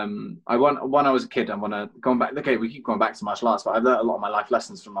 When I was a kid, going back. Okay, we keep going back to martial arts, but I've learned a lot of my life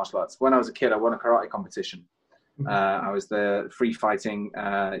lessons from martial arts. When I was a kid, I won a karate competition. I was the free fighting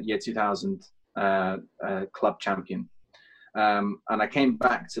year 2000 club champion. And I came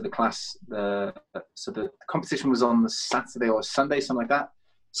back to the class. So the competition was on the Saturday or Sunday, something like that.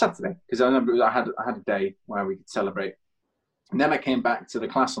 Saturday, because I remember I had a day where we could celebrate. And then I came back to the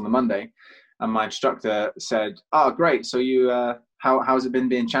class on the Monday, and my instructor said, "Oh, great! So you, how's it been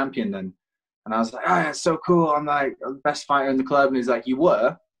being champion then?" And I was like, "Oh, yeah, it's so cool! I'm like the best fighter in the club." And he's like, "You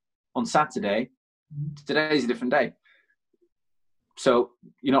were on Saturday. Today's a different day. So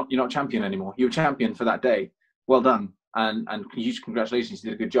you're not champion anymore. You were champion for that day. Well done." And huge congratulations, you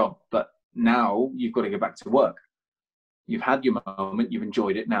did a good job. But now you've got to go back to work. You've had your moment, you've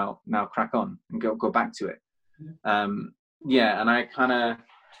enjoyed it. Now crack on and go back to it. And I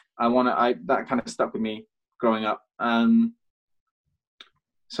that kind of stuck with me growing up.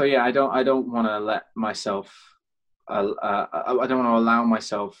 So yeah, I don't want to let myself. I don't want to allow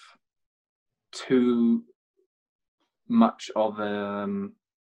myself too much of an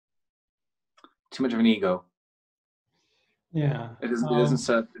ego. Yeah, it doesn't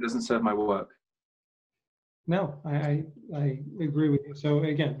serve my work. No, I agree with you. So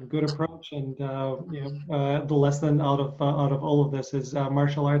again, good approach, and the lesson out of all of this is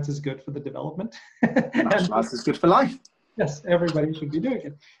martial arts is good for the development. Martial arts is good for life. Yes, everybody should be doing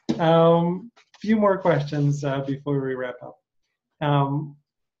it. Few more questions before we wrap up. Um,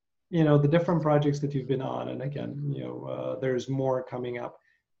 the different projects that you've been on, and again, there's more coming up.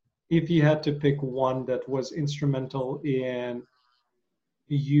 If you had to pick one that was instrumental in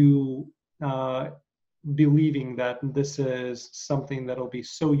you believing that this is something that'll be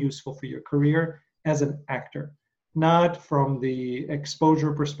so useful for your career as an actor, not from the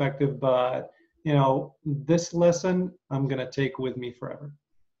exposure perspective, but this lesson I'm going to take with me forever.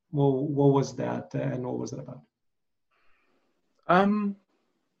 Well, what was that, and what was it about?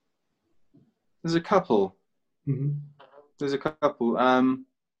 There's a couple. Mm-hmm. There's a couple.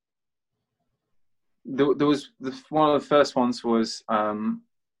 There was one of the first ones was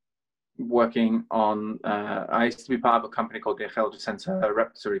working on. I used to be part of a company called the Uchelge Centre, a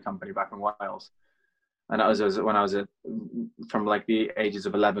repertory company back in Wales, and that was when I was from like the ages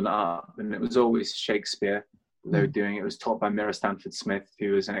of 11 up, and it was always Shakespeare they were doing. It was taught by Mira Stanford Smith,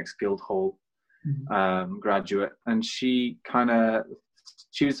 who was an ex-Guildhall graduate, and she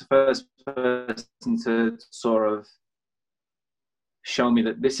was the first person to sort of show me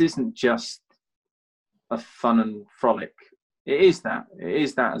that this isn't just a fun and frolic. It is that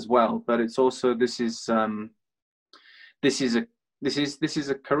as well, but it's also this is a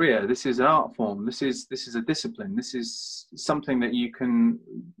career. This is an art form. This is a discipline. This is something that you can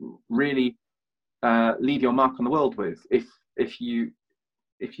really leave your mark on the world with if you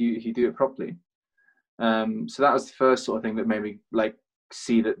do it properly. So that was the first sort of thing that made me like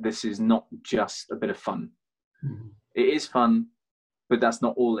see that this is not just a bit of fun. Mm-hmm. It is fun, but that's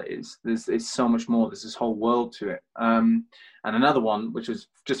not all it is. It's so much more. There's this whole world to it. And another one, which was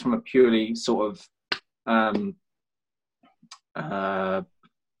just from a purely sort of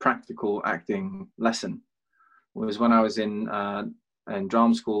practical acting lesson, was when I was in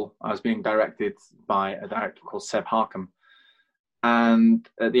drama school. I was being directed by a director called Seb Harkham. And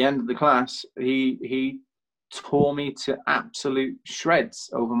at the end of the class, he tore me to absolute shreds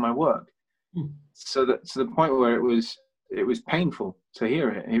over my work. So that to the point where it was painful to hear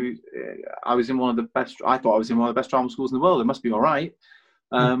it. I was in one of the best. I thought I was in one of the best drama schools in the world. It must be all right.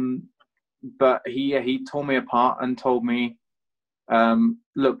 But he tore me apart and told me,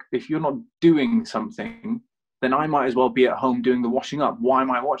 look, if you're not doing something, then I might as well be at home doing the washing up. Why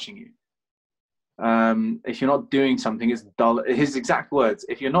am I watching you? If you're not doing something, it's dull. His exact words: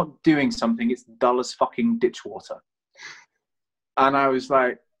 if you're not doing something, it's dull as fucking ditch water. And I was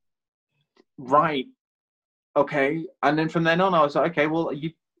like, right, okay. And then from then on, I was like, okay, well,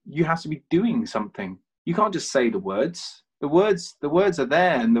 you have to be doing something. You can't just say the words. The words are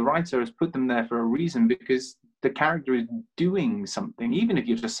there, and the writer has put them there for a reason, because the character is doing something. Even if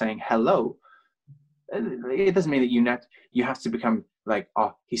you're just saying hello, it doesn't mean that you have to become like,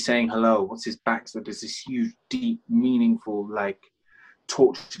 oh, he's saying hello, what's his backstory? There's this huge, deep, meaningful, like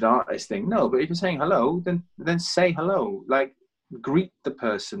tortured artist thing. No, but if you're saying hello, then say hello. Like, greet the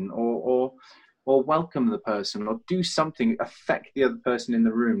person, or welcome the person, or do something, affect the other person in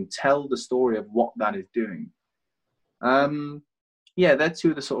the room, tell the story of what that is doing. They're two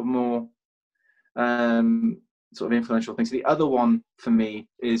of the sort of more sort of influential things. The other one for me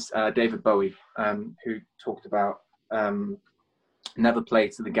is David Bowie, who talked about never play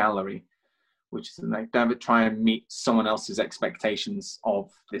to the gallery, which is like never try and meet someone else's expectations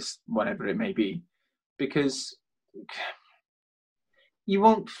of this, whatever it may be, because you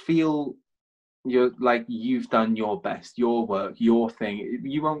won't feel you've done your best, your work, your thing.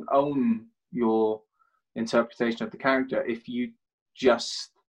 You won't own your interpretation of the character if you'll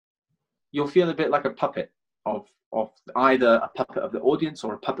feel a bit like a puppet of either a puppet of the audience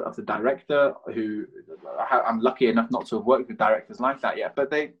or a puppet of the director, who I'm lucky enough not to have worked with directors like that yet, but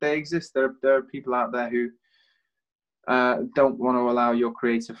they exist. There are people out there who don't want to allow your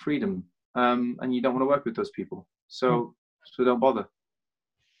creative freedom, and you don't want to work with those people. So don't bother.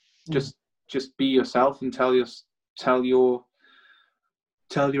 Just be yourself and tell your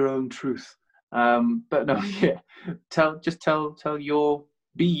own truth. But no,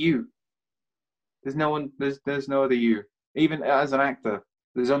 be you. There's no one. There's no other you. Even as an actor,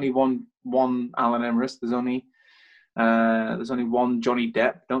 there's only one Alan Emrys. There's only one Johnny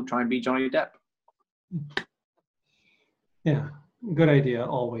Depp. Don't try and be Johnny Depp. Yeah, good idea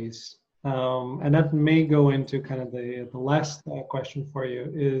always. And that may go into kind of the last question for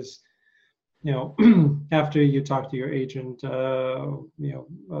you is, after you talked to your agent, a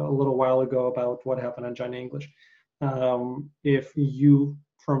little while ago about what happened on Johnny English, if you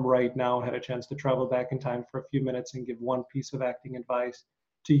from right now had a chance to travel back in time for a few minutes and give one piece of acting advice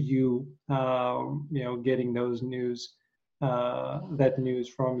to you, getting those that news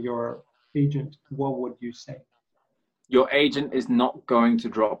from your agent, what would you say? Your agent is not going to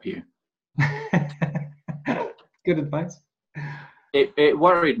drop you. Good advice. It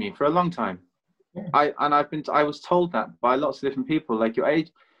worried me for a long time. Yeah. I was told that by lots of different people. Like,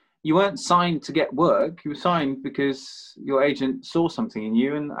 you weren't signed to get work. You were signed because your agent saw something in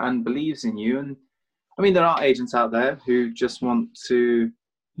you and believes in you. And I mean, there are agents out there who just want to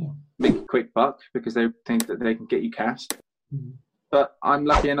make a quick buck because they think that they can get you cast. Mm-hmm. But I'm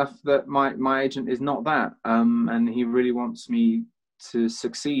lucky enough that my agent is not that, and he really wants me to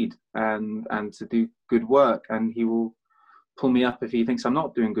succeed and to do good work, and he will pull me up if he thinks I'm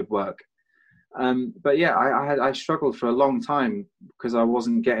not doing good work. But yeah, I struggled for a long time because I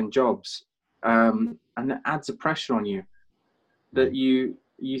wasn't getting jobs, and it adds a pressure on you that you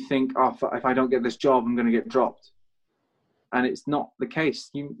think, oh, if I don't get this job, I'm going to get dropped. And it's not the case.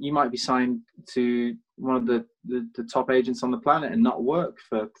 You might be signed to one of the top agents on the planet and not work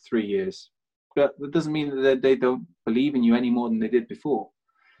for 3 years. But that doesn't mean that they don't believe in you any more than they did before.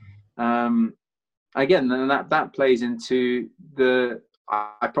 Again, and that plays into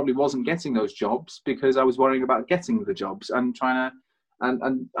I probably wasn't getting those jobs because I was worrying about getting the jobs and trying to,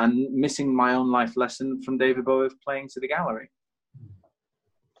 and missing my own life lesson from David Bowie of playing to the gallery.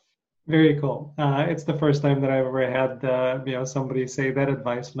 Very cool. It's the first time that I've ever had somebody say that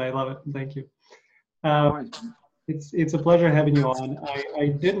advice, and I love it. Thank you. It's a pleasure having you on. I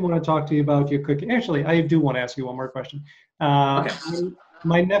did want to talk to you about your cooking. Actually, I do want to ask you one more question. Okay.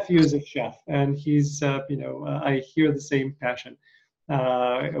 My nephew is a chef, and he's I hear the same passion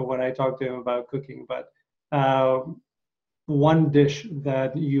when I talk to him about cooking. But one dish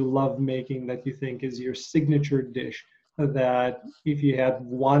that you love making that you think is your signature dish, that if you had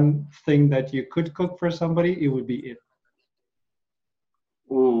one thing that you could cook for somebody, it would be it.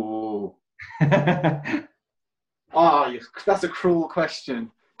 Ooh. That's a cruel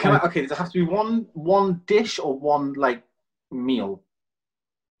question. Okay, does it have to be one dish or one like meal?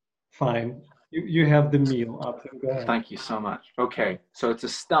 Fine. You have the meal option. Go ahead. Thank you so much. Okay, so to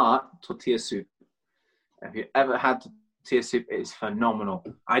start, tortilla soup. Have you ever had tortilla soup? It's phenomenal.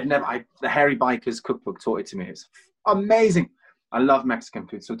 The Hairy Bikers cookbook taught it to me. It's amazing. I love Mexican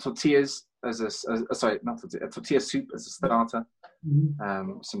food. So tortillas tortilla soup as a starter.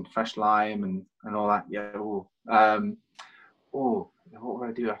 Mm-hmm. Some fresh lime and all that. Yeah. What would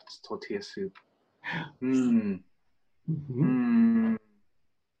I do after tortilla soup?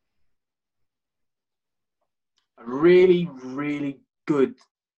 A really, really good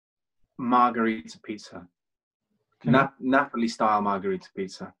margarita pizza. Okay. Napoli style margarita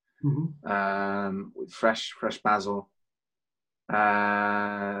pizza. Mm-hmm. With fresh basil.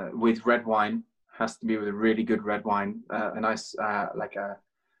 With red wine. Has to be with a really good red wine. A nice like a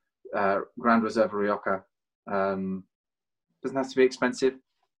Grand Reserve Rioja. Doesn't have to be expensive.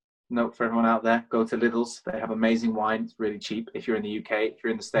 Note for everyone out there, go to Lidl's. They have amazing wine. It's really cheap. If you're in the UK, if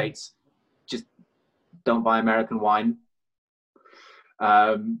you're in the States, just don't buy American wine.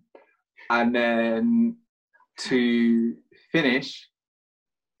 And then to finish,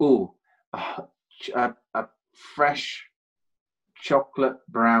 a fresh chocolate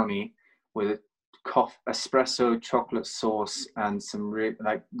brownie with a espresso chocolate sauce and some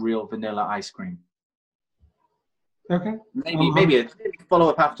real vanilla ice cream. Okay. Maybe a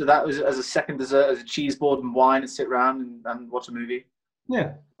follow-up after that as a second dessert, as a cheese board and wine, and sit around and watch a movie.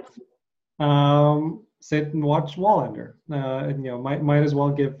 Yeah. Sit and watch Wallander. And might as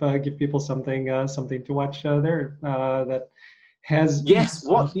well give people something to watch there that has. Yes.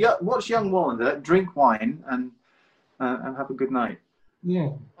 Watch young Wallander, drink wine, and have a good night.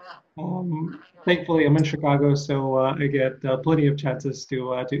 Yeah. Thankfully, I'm in Chicago, so I get plenty of chances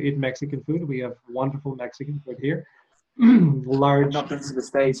to eat Mexican food. We have wonderful Mexican food here. Large. I've not been to the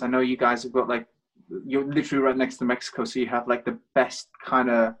States. I know you guys have got you're literally right next to Mexico, so you have the best kind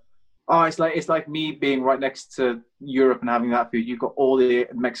of. Oh, it's like me being right next to Europe and having that food. You've got all the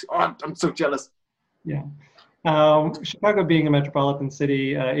Mexico. Oh, I'm so jealous. Yeah. Chicago being a metropolitan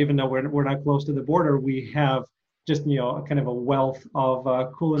city, even though we're not close to the border, we have just kind of a wealth of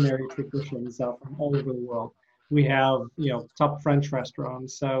culinary traditions from all over the world. We have top French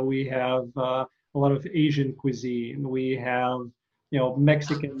restaurants. We have a lot of Asian cuisine. We have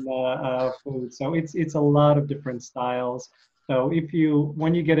Mexican food. So it's a lot of different styles. So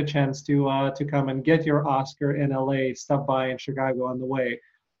when you get a chance to come and get your Oscar in LA, stop by in Chicago on the way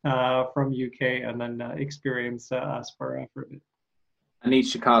from UK, and then experience us for a bit. I need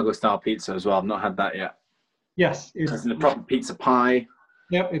Chicago style pizza as well. I've not had that yet. Yes, it's the proper pizza pie.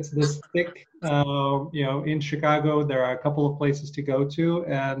 Yep, it's this thick. In Chicago, there are a couple of places to go to,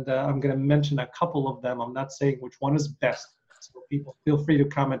 and I'm going to mention a couple of them. I'm not saying which one is best. So people feel free to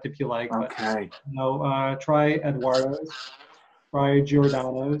comment if you like. Okay. But try Eduardo's, try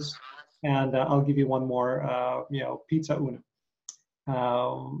Giordano's, and I'll give you one more. Pizza Uno.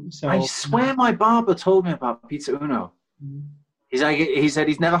 I swear my barber told me about Pizza Uno. He said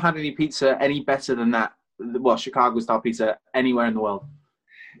he's never had any pizza any better than that. Well, Chicago style pizza anywhere in the world.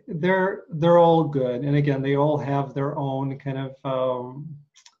 They're all good, and again, they all have their own kind of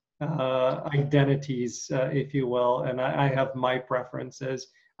identities, if you will. And I have my preferences.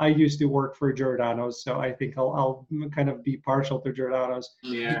 I used to work for Giordano's, so I think I'll kind of be partial to Giordano's.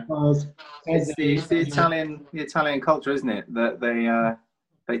 Yeah, because it's the Italian culture, isn't it? That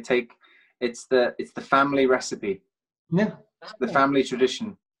they take it's the family recipe. Yeah, the family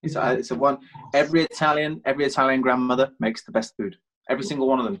tradition. It's a one. Every Italian grandmother makes the best food. Every single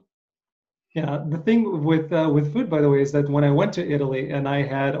one of them. Yeah, the thing with food, by the way, is that when I went to Italy and I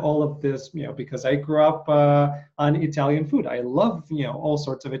had all of this, because I grew up on Italian food. I love, all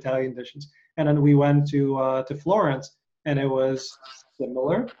sorts of Italian dishes. And then we went to Florence, and it was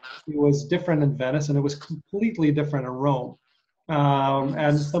similar. It was different in Venice, and it was completely different in Rome.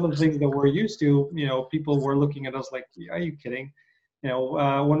 And some of the things that we're used to, people were looking at us like, are you kidding?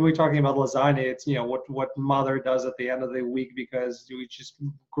 When we're talking about lasagna, it's, what mother does at the end of the week because we just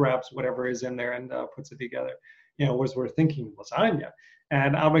grabs whatever is in there and puts it together. Whereas we're thinking lasagna.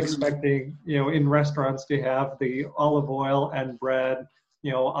 And I'm expecting, in restaurants to have the olive oil and bread,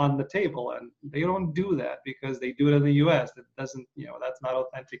 on the table. And they don't do that because they do it in the US. That doesn't, that's not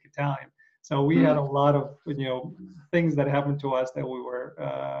authentic Italian. So we had a lot of, things that happened to us that we were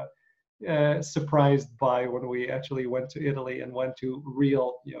surprised by when we actually went to Italy and went to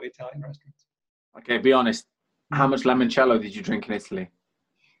real, Italian restaurants. Okay, be honest. How much limoncello did you drink in Italy?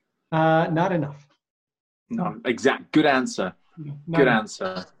 Not enough. No, exact. Good answer. Good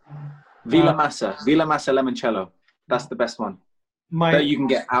answer. Villa Massa limoncello. That's the best one that you can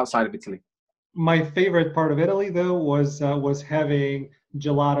get outside of Italy. My favorite part of Italy, though, was having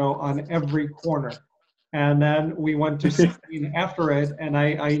gelato on every corner. And then we went to Spain after it, and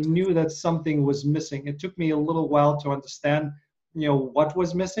I knew that something was missing. It took me a little while to understand, what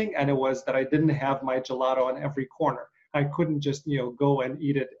was missing, and it was that I didn't have my gelato on every corner. I couldn't just, go and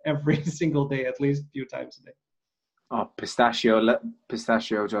eat it every single day, at least a few times a day. Oh, pistachio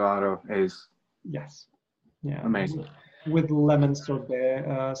gelato is amazing. With lemon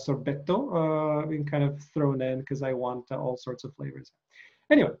sorbetto, being kind of thrown in because I want all sorts of flavors.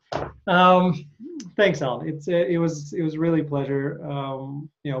 Anyway, thanks, Alan. It was really a pleasure.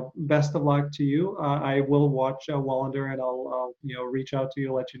 Best of luck to you. I will watch Wallander, and I'll reach out to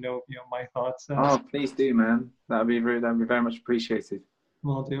you, let you know my thoughts. Please do, man. That'd be very much appreciated.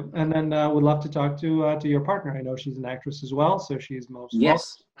 Will do. And then would love to talk to your partner. I know she's an actress as well, so she's most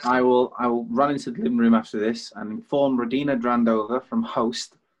yes. Welcome. I will run into the living room after this and inform Radina Drandova from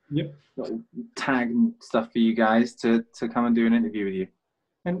Host. Yep. Tag and stuff for you guys to come and do an interview with you.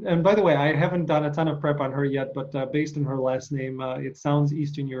 And by the way, I haven't done a ton of prep on her yet, but based on her last name, it sounds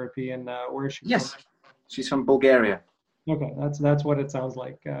Eastern European. Where is she from? Yes, she's from Bulgaria. Okay, that's what it sounds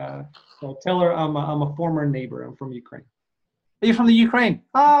like. So tell her I'm a former neighbor. I'm from Ukraine. Are you from the Ukraine?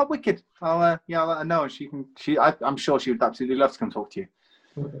 Ah, wicked. I'll let her know. I'm sure she would absolutely love to come talk to you.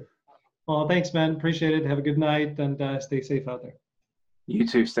 Okay. Well, thanks, man. Appreciate it. Have a good night and stay safe out there. You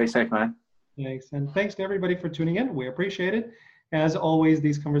too. Stay safe, man. Thanks. And thanks to everybody for tuning in. We appreciate it. As always,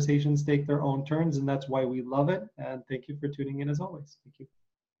 these conversations take their own turns, and that's why we love it. And thank you for tuning in as always. Thank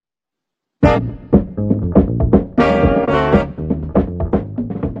you.